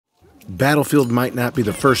Battlefield might not be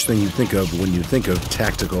the first thing you think of when you think of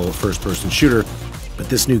tactical first-person shooter, but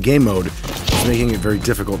this new game mode is making it very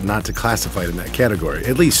difficult not to classify it in that category,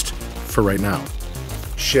 at least for right now.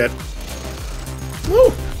 Shit.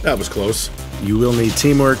 Woo! That was close. You will need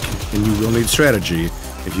teamwork, and you will need strategy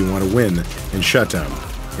if you want to win in Shutdown.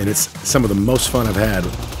 And it's some of the most fun I've had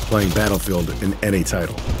playing Battlefield in any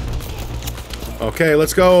title. Okay,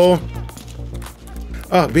 let's go.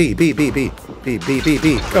 Oh, B. Go. There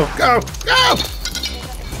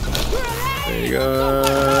you go.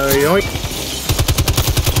 Yoink.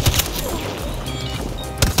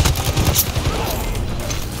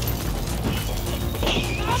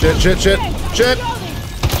 Shit.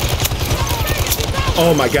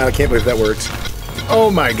 Oh my god, I can't believe that worked.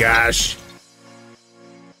 Oh my gosh.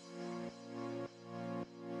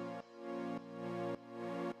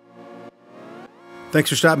 Thanks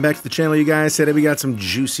for stopping back to the channel, you guys. Today we got some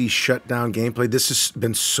juicy Shutdown gameplay. This has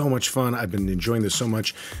been so much fun. I've been enjoying this so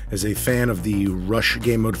much. As a fan of the Rush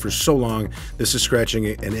game mode for so long, this is scratching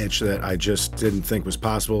an itch that I just didn't think was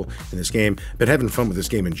possible in this game. Been having fun with this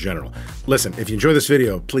game in general. Listen, if you enjoy this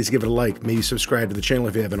video, please give it a like. Maybe subscribe to the channel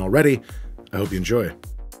if you haven't already. I hope you enjoy.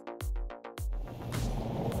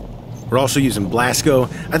 We're also using Blasco.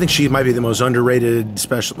 I think she might be the most underrated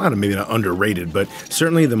special, maybe not underrated, but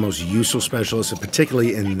certainly the most useful specialist,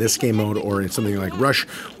 particularly in this game mode or in something like Rush,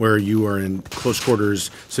 where you are in close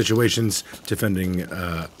quarters situations, defending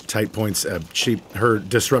tight points. Her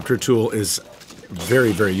disruptor tool is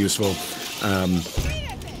very, very useful.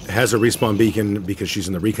 Has a respawn beacon because she's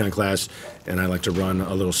in the recon class, and I like to run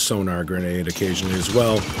a little sonar grenade occasionally as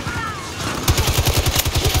well.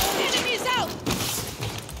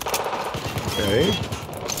 Okay.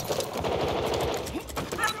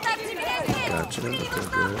 Gotcha. Okay,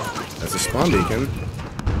 good. That's a spawn beacon.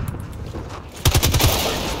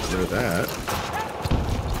 Clear that.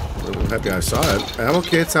 I'm happy I saw it. Ammo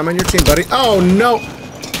kits, I'm on your team, buddy. Oh, no!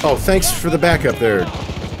 Oh, thanks for the backup there.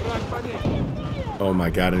 Oh my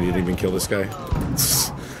god, I didn't even kill this guy.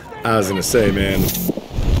 I was gonna say, man.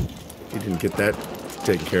 You didn't get that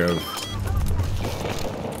taken care of.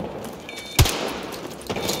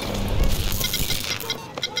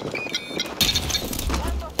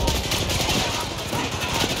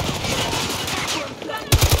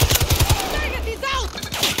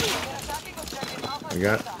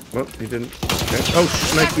 Well, he didn't. Okay. Oh,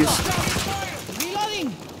 shnikes.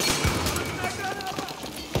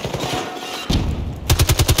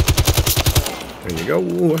 There you go.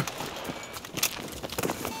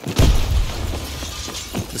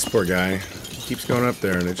 This poor guy keeps going up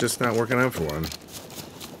there, and it's just not working out for him.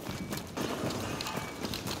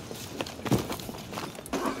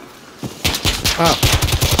 Oh.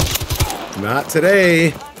 Not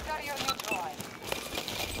today.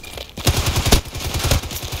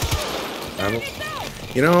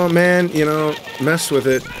 You know, man, you know, mess with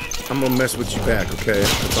it. I'm gonna mess with you back, okay?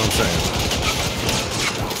 That's all I'm saying.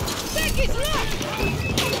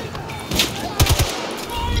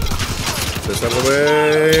 This out of the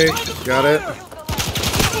way. Got it.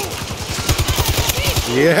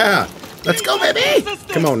 Yeah. Let's go, baby.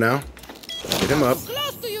 Come on now. Get him up.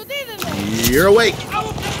 You're awake.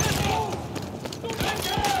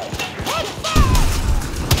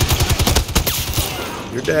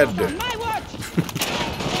 You're dead.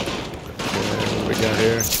 Got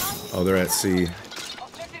here. Oh, they're at C.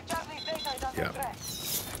 Yeah.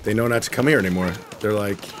 They know not to come here anymore. They're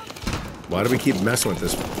like, why do we keep messing with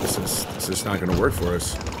this? This is not going to work for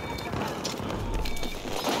us.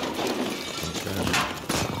 Okay.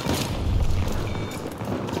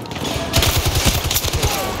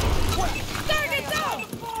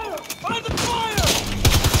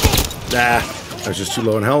 Nah, I was just too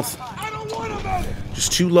low in health.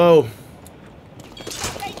 Just too low.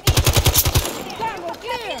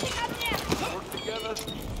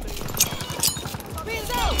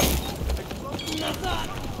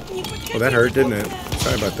 Well, that hurt, didn't it?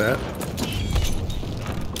 Sorry about that.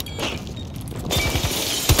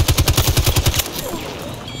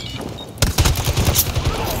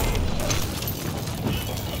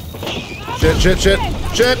 Shit.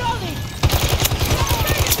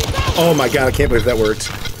 Oh my god, I can't believe that worked.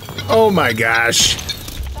 Oh my gosh.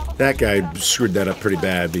 That guy screwed that up pretty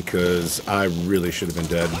bad because I really should have been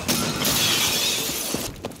dead.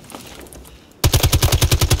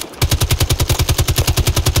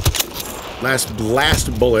 Last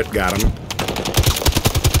bullet got him.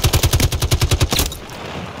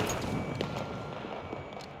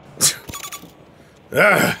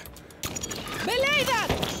 Ah.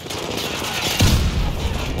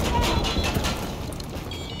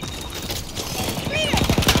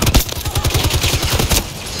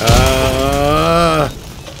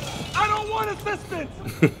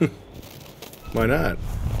 Why not?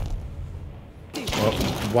 Well,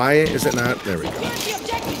 why is it not? There we go.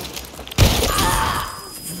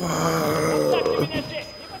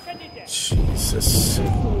 Jesus.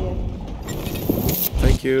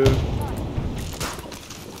 Thank you.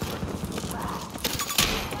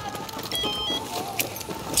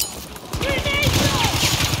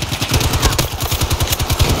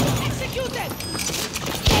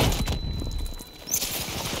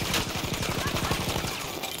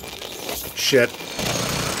 Shit.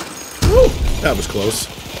 Woo! That was close.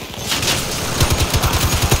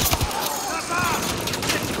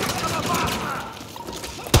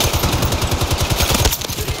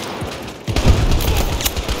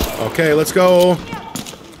 Okay, let's go.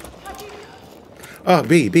 Oh,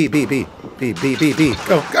 B. Go,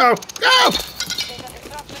 go, go!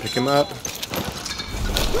 Pick him up.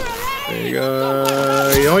 There you go.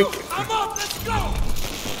 Yoink.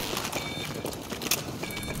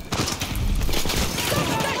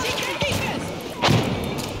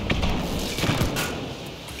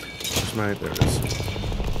 Right, there it is.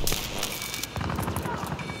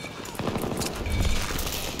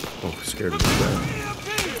 Oh, scared of that.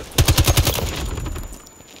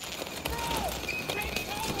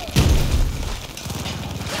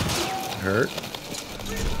 Hurt.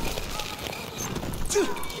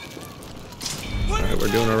 Alright, we're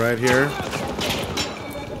doing alright here.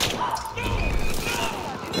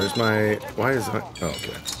 There's my... Why is that... Oh,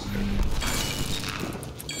 okay.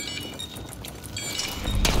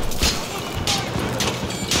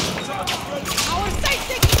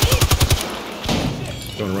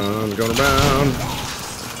 Going around, going around.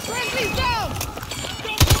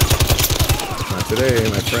 Not today,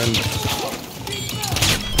 my friend.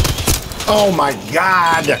 Oh my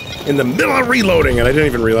god! In the middle of reloading, and I didn't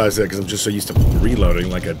even realize that because I'm just so used to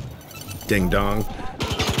reloading like a ding dong.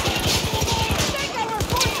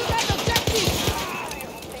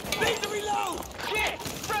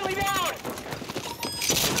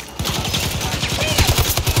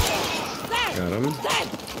 Got him.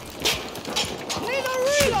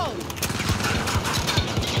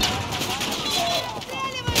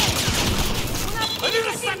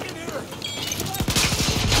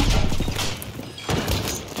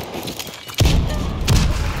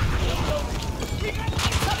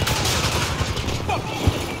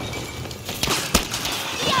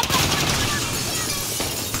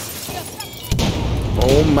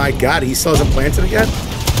 Oh my god, he still hasn't planted it yet?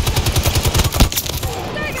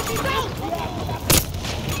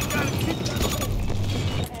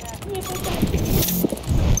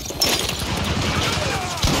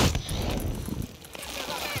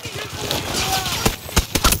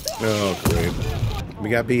 Oh, great. We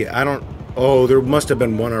got B. I don't... Oh, there must have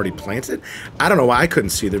been one already planted? I don't know why I couldn't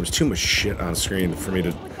see. There was too much shit on screen for me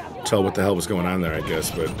to tell what the hell was going on there, I guess,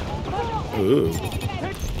 but... Ooh.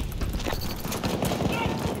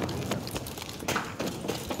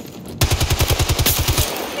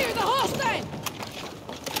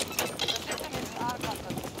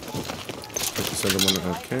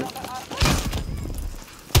 Okay.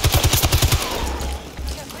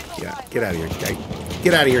 Yeah, get out of here, guy.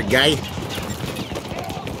 Get out of here, guy.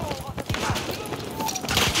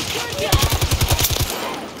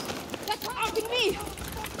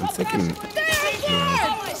 I'm thinking...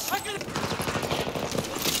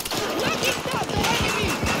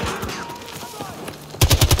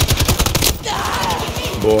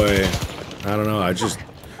 Boy, I don't know. I just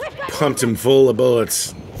pumped him full of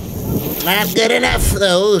bullets. Not good enough,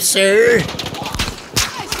 though, sir.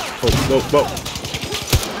 Whoa.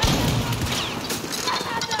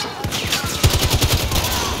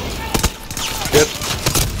 Yep.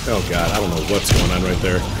 Oh god, I don't know what's going on right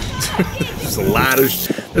there. there's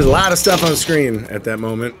a lot of stuff on screen at that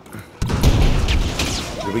moment.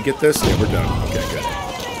 Did we get this? Yeah, we're done. Okay, good.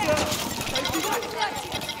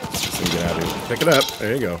 So get out of here. Pick it up.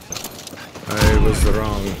 There you go. I was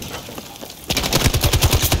wrong.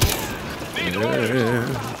 Yeah.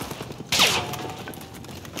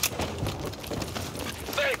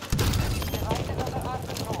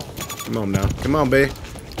 Come on now. Come on, babe.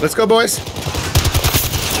 Let's go, boys.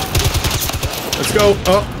 Let's go.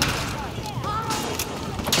 Oh.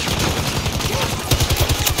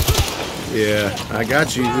 Yeah, I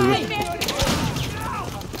got you.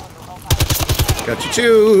 Got you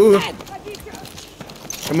too.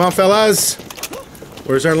 Come on, fellas.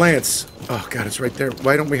 Where's our lance? Oh, God, it's right there.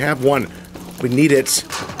 Why don't we have one? We need it.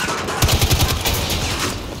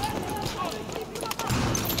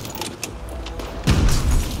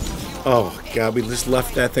 Oh, God, we just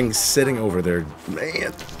left that thing sitting over there.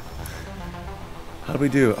 Man. How'd we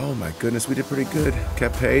do? Oh, my goodness, we did pretty good.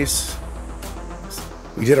 Kept pace.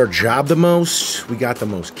 We did our job the most. We got the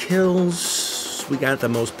most kills. We got the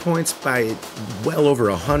most points by well over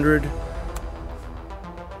 100.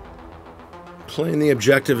 Playing the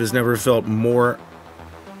objective has never felt more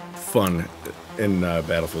fun in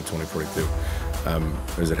Battlefield 2042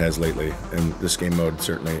 as it has lately, and this game mode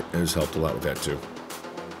certainly has helped a lot with that too.